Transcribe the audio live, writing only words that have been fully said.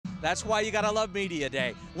That's why you gotta love Media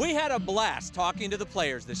Day. We had a blast talking to the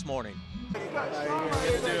players this morning. All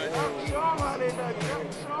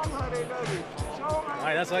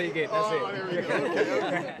right, that's all you get. That's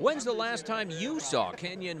it. When's the last time you saw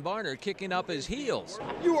Kenyon Varner kicking up his heels?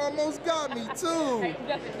 You almost got me, too.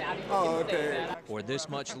 Oh, okay. Or this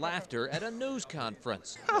much laughter at a news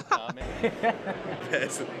conference?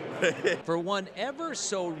 For one ever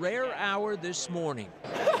so rare hour this morning.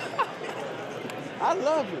 I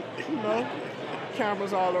love it, you know.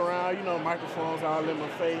 Cameras all around, you know, microphones all in my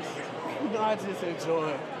face. You know, I just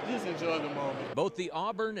enjoy the moment. Both the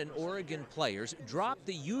Auburn and Oregon players dropped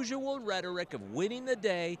the usual rhetoric of winning the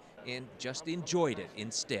day and just enjoyed it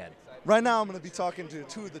instead. Right now I'm going to be talking to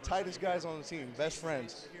two of the tightest guys on the team, best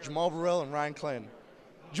friends, Jamal Burrell and Ryan Clinton.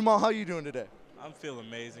 Jamal, how are you doing today? I'm feeling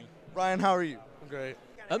amazing. Ryan, how are you? I'm great.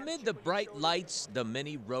 Amid the bright lights, the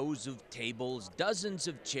many rows of tables, dozens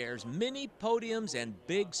of chairs, mini podiums, and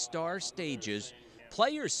big star stages,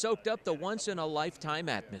 players soaked up the once-in-a-lifetime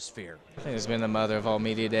atmosphere. I think it's been the mother of all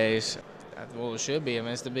media days. Well, it should be. I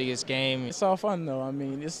mean, it's the biggest game. It's all fun, though. I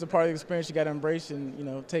mean, it's the part of the experience you got to embrace and, you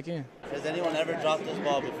know, take in. Has anyone ever dropped this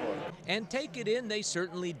ball before? And take it in they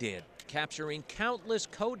certainly did, capturing countless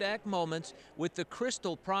Kodak moments with the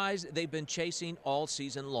crystal prize they've been chasing all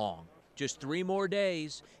season long. Just 3 more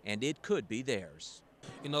days, and it could be theirs.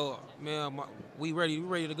 You know, man, we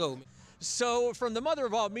ready to go. So from the mother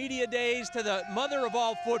of all media days to the mother of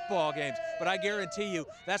all football games, but I guarantee you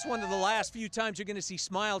that's one of the last few times you're going to see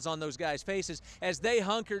smiles on those guys' faces as they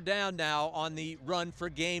hunker down now on the run for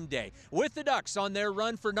game day. With the Ducks on their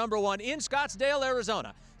run for #1 in Scottsdale,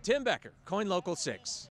 Arizona, Tim Becker, KOIN Local 6.